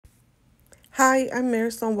Hi, I'm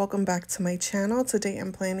Marysol. Welcome back to my channel. Today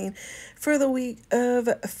I'm planning for the week of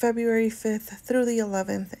February 5th through the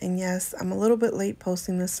 11th. And yes, I'm a little bit late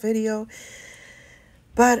posting this video,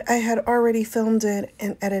 but I had already filmed it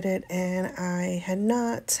and edited and I had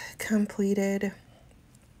not completed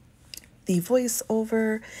the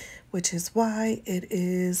voiceover, which is why it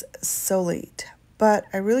is so late. But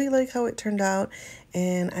I really like how it turned out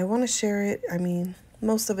and I want to share it. I mean,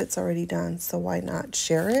 most of it's already done, so why not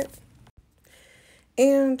share it?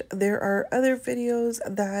 And there are other videos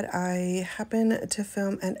that I happen to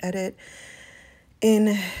film and edit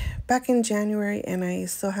back in January and I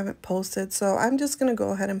still haven't posted. So I'm just going to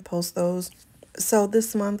go ahead and post those. So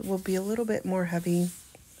this month will be a little bit more heavy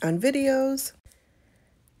on videos.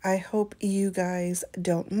 I hope you guys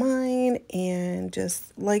don't mind and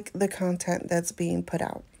just like the content that's being put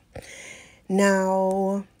out.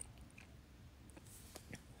 Now,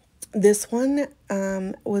 this one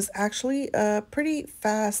was actually a pretty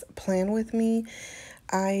fast plan with me.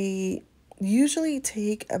 I usually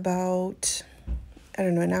take about, I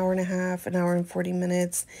don't know, an hour and a half, an hour and 40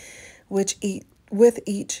 minutes, with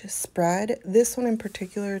each spread. This one in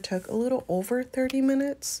particular took a little over 30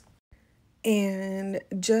 minutes. And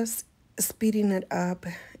just speeding it up,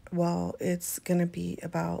 well, it's gonna be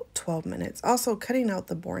about 12 minutes. Also cutting out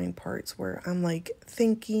the boring parts where I'm like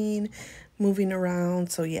thinking, moving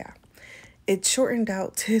around. So yeah, it shortened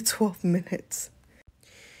out to 12 minutes.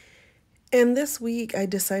 And this week I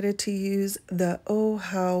decided to use the Oh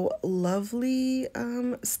How Lovely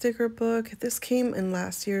sticker book. This came in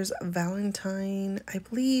last year's Valentine, I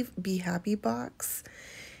believe, Be Happy box.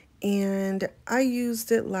 And I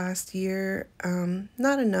used it last year,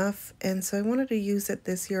 not enough, and so I wanted to use it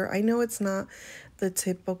this year. I know it's not the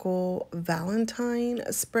typical Valentine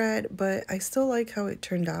spread, but I still like how it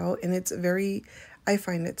turned out, and I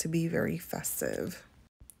find it to be very festive.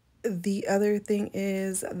 The other thing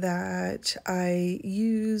is that I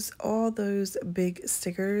use all those big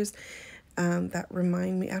stickers that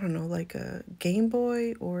remind me, I don't know, like a Game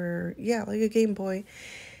Boy or, yeah, like a Game Boy.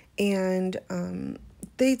 And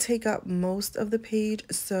they take up most of the page,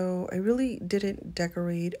 so I really didn't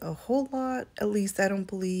decorate a whole lot, at least I don't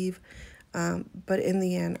believe. But in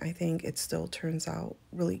the end, I think it still turns out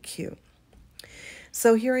really cute.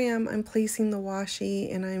 So here I am, I'm placing the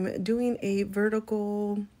washi and I'm doing a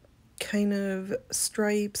vertical kind of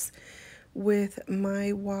stripes with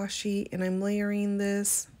my washi and I'm layering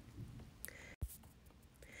this.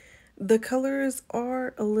 The colors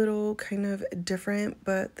are a little kind of different,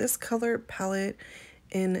 but this color palette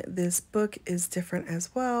in this book is different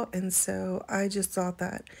as well. And so I just thought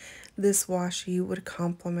that this washi would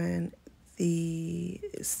complement the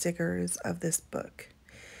stickers of this book.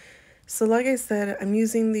 So like I said, I'm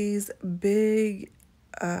using these big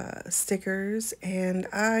stickers and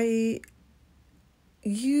I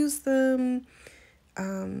use them.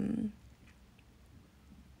 I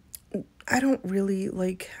don't really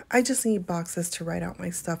I just need boxes to write out my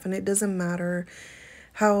stuff, and it doesn't matter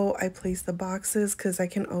how I place the boxes because I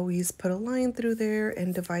can always put a line through there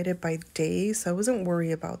and divide it by day, so I wasn't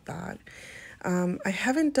worried about that. I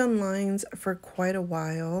haven't done lines for quite a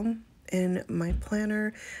while in my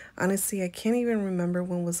planner. Honestly, I can't even remember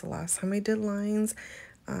when was the last time I did lines.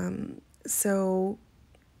 So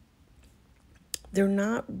they're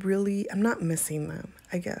not really, I'm not missing them,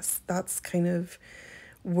 I guess. That's kind of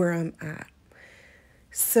where I'm at.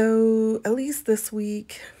 So at least this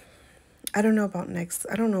week, I don't know about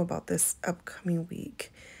this upcoming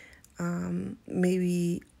week.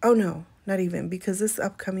 Maybe, oh no, not even, because this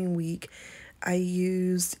upcoming week I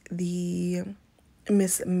used the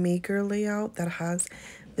Miss Maker layout that has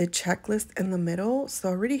the checklist in the middle. So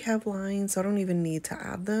I already have lines, so I don't even need to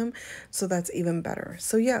add them. So that's even better.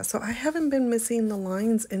 So yeah, so I haven't been missing the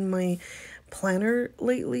lines in my planner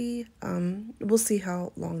lately. We'll see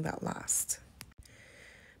how long that lasts.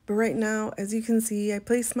 But right now, as you can see, I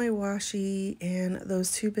placed my washi and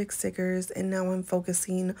those two big stickers, and now I'm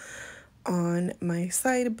focusing on my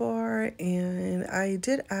sidebar. And I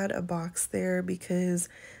did add a box there because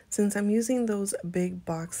since I'm using those big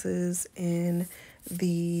boxes in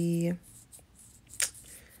the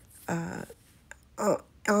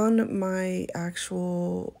on my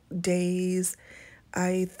actual days,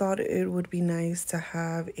 I thought it would be nice to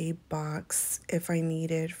have a box if I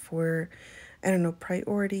needed for, I don't know,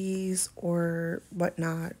 priorities or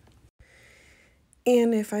whatnot.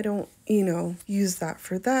 And if I don't, use that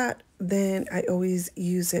for that, then I always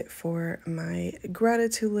use it for my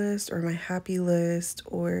gratitude list or my happy list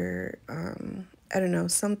or, I don't know,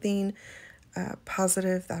 something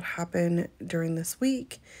positive that happened during this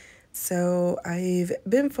week. So I've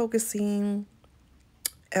been focusing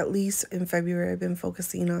at least in February, I've been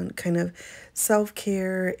focusing on kind of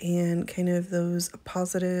self-care and kind of those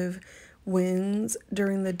positive wins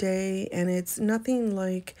during the day. And it's nothing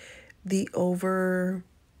like the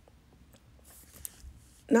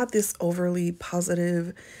not this overly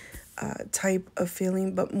positive type of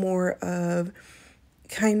feeling, but more of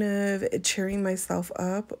kind of cheering myself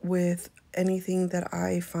up with anything that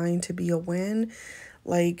I find to be a win.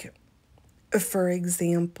 Like, for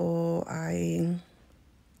example, let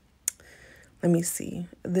me see,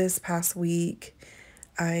 this past week,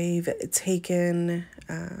 I've taken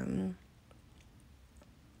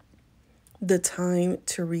the time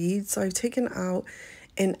to read. So I've taken out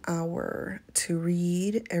an hour to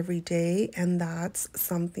read every day, and that's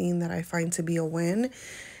something that I find to be a win.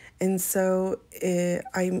 And so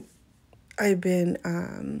I've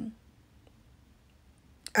been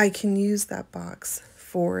I can use that box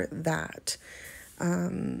for that.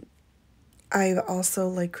 I've also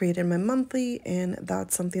like created my monthly, and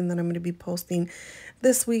that's something that I'm going to be posting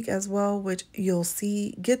this week as well, which you'll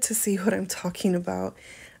get to see what I'm talking about,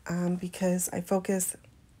 because I focus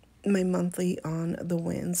my monthly on the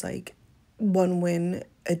wins, like one win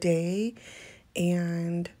a day,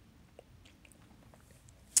 and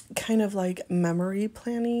kind of like memory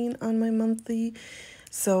planning on my monthly.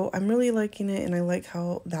 So I'm really liking it, and I like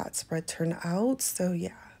how that spread turned out. So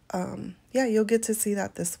yeah, yeah, you'll get to see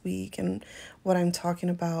that this week and what I'm talking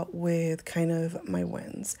about with kind of my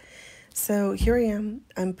wins. So here I am.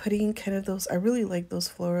 I'm putting kind of those, I really like those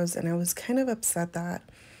florals, and I was kind of upset that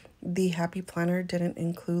the Happy Planner didn't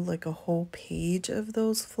include like a whole page of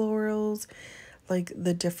those florals, like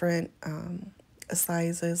the different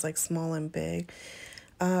sizes, like small and big.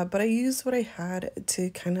 But I used what I had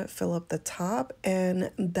to kind of fill up the top,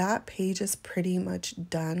 and that page is pretty much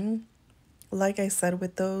done. Like I said,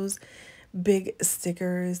 with those big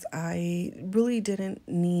stickers, I really didn't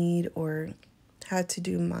need or had to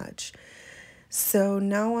do much. So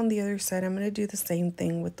now on the other side, I'm going to do the same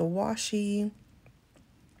thing with the washi.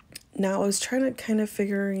 Now I was trying to kind of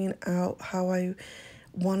figuring out how I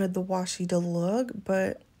wanted the washi to look,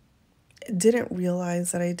 but didn't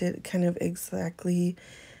realize that I did kind of exactly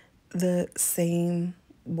the same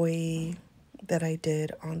way that I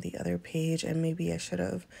did on the other page, and maybe I should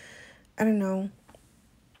have, I don't know,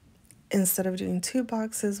 instead of doing two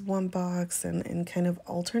boxes, one box, and kind of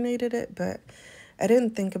alternated it, but I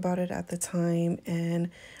didn't think about it at the time,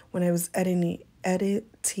 and when I was editing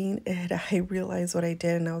it, I realized what I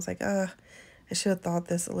did, and I was like, I should have thought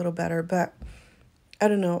this a little better, but I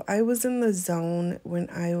don't know, I was in the zone when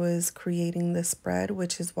I was creating the spread,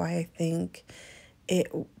 which is why I think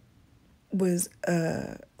it was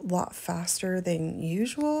a lot faster than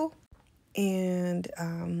usual. And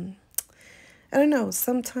I don't know,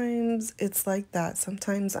 sometimes it's like that.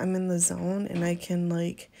 Sometimes I'm in the zone and I can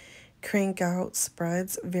like crank out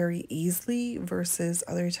spreads very easily, versus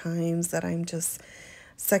other times that I'm just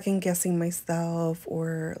second guessing myself,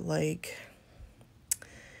 or like,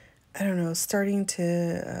 I don't know, starting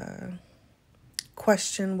to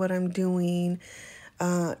question what I'm doing.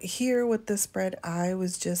 Here with this spread, I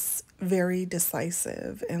was just very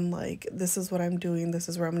decisive and like, this is what I'm doing, this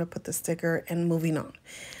is where I'm going to put the sticker, and moving on.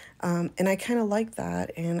 And I kind of like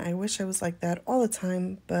that, and I wish I was like that all the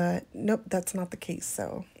time, but nope, that's not the case.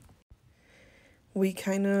 So we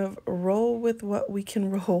kind of roll with what we can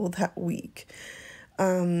roll that week.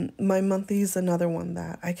 My monthly is another one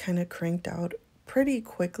that I kind of cranked out pretty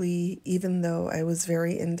quickly, even though I was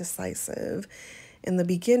very indecisive in the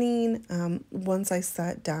beginning. Once I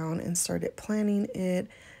sat down and started planning it,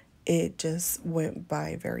 it just went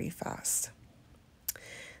by very fast.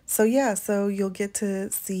 So yeah, so you'll get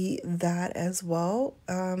to see that as well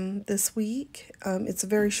this week. It's a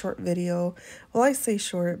very short video. Well, I say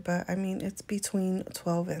short, but I mean, it's between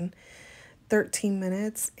 12 and 13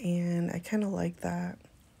 minutes, and I kind of like that.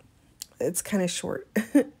 It's kind of short.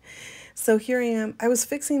 So here I am. I was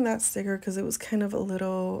fixing that sticker because it was kind of a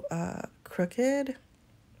little crooked,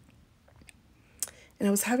 and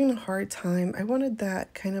I was having a hard time. I wanted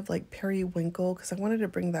that kind of like periwinkle because I wanted to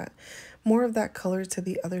bring that more of that color to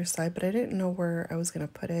the other side, but I didn't know where I was going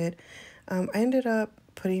to put it. I ended up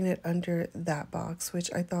putting it under that box,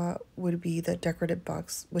 which I thought would be the decorative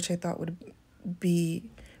box, which I thought would be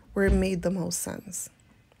where it made the most sense.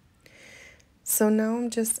 So now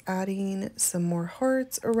I'm just adding some more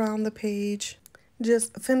hearts around the page,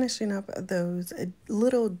 just finishing up those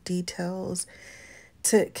little details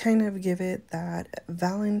to kind of give it that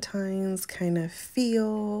Valentine's kind of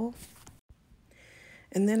feel.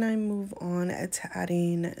 And then I move on to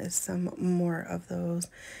adding some more of those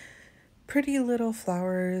pretty little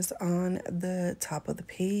flowers on the top of the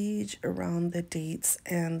page around the dates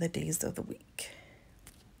and the days of the week.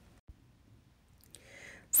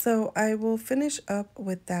 So I will finish up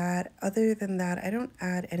with that. Other than that, I don't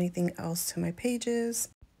add anything else to my pages.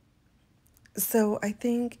 So I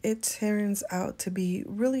think it turns out to be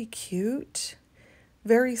really cute,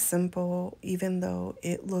 very simple, even though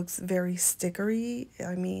it looks very stickery.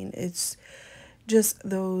 I mean, it's just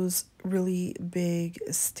those really big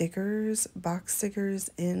stickers, box stickers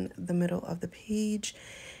in the middle of the page.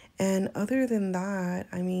 And other than that,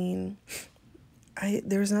 I mean,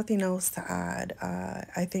 there's nothing else to add.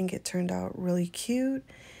 I think it turned out really cute,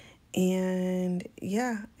 and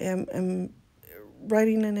yeah, I'm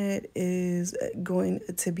writing in it is going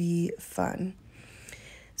to be fun.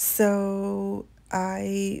 So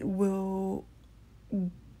I will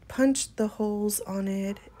punch the holes on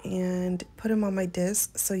it and put them on my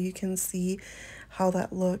disc so you can see how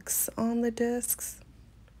that looks on the discs.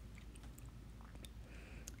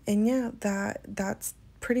 And yeah, that's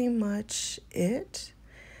pretty much it.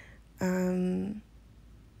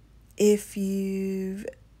 If you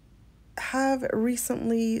have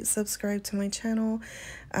recently subscribed to my channel,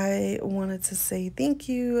 I wanted to say thank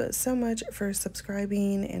you so much for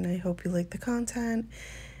subscribing, and I hope you like the content.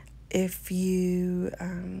 If you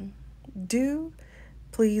do,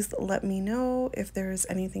 please let me know. If there's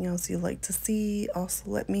anything else you'd like to see, also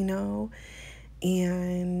let me know.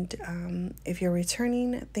 And if you're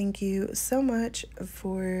returning, thank you so much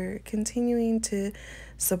for continuing to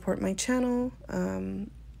support my channel.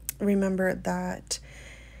 Remember that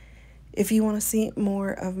if you want to see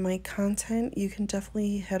more of my content, you can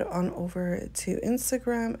definitely head on over to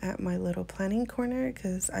Instagram at my little planning corner,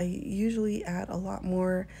 because I usually add a lot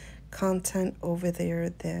more content over there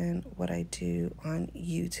than what I do on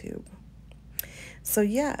YouTube. So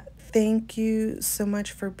yeah, thank you so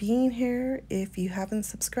much for being here. If you haven't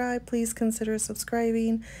subscribed, please consider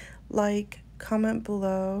subscribing, like, comment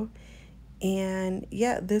below. And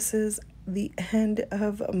yeah, this is the end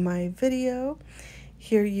of my video.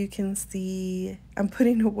 Here you can see, I'm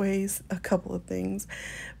putting away a couple of things,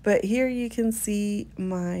 but here you can see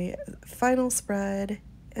my final spread,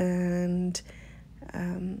 and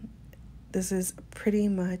this is pretty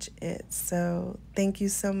much it. So thank you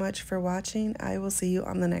so much for watching. I will see you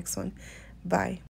on the next one. Bye.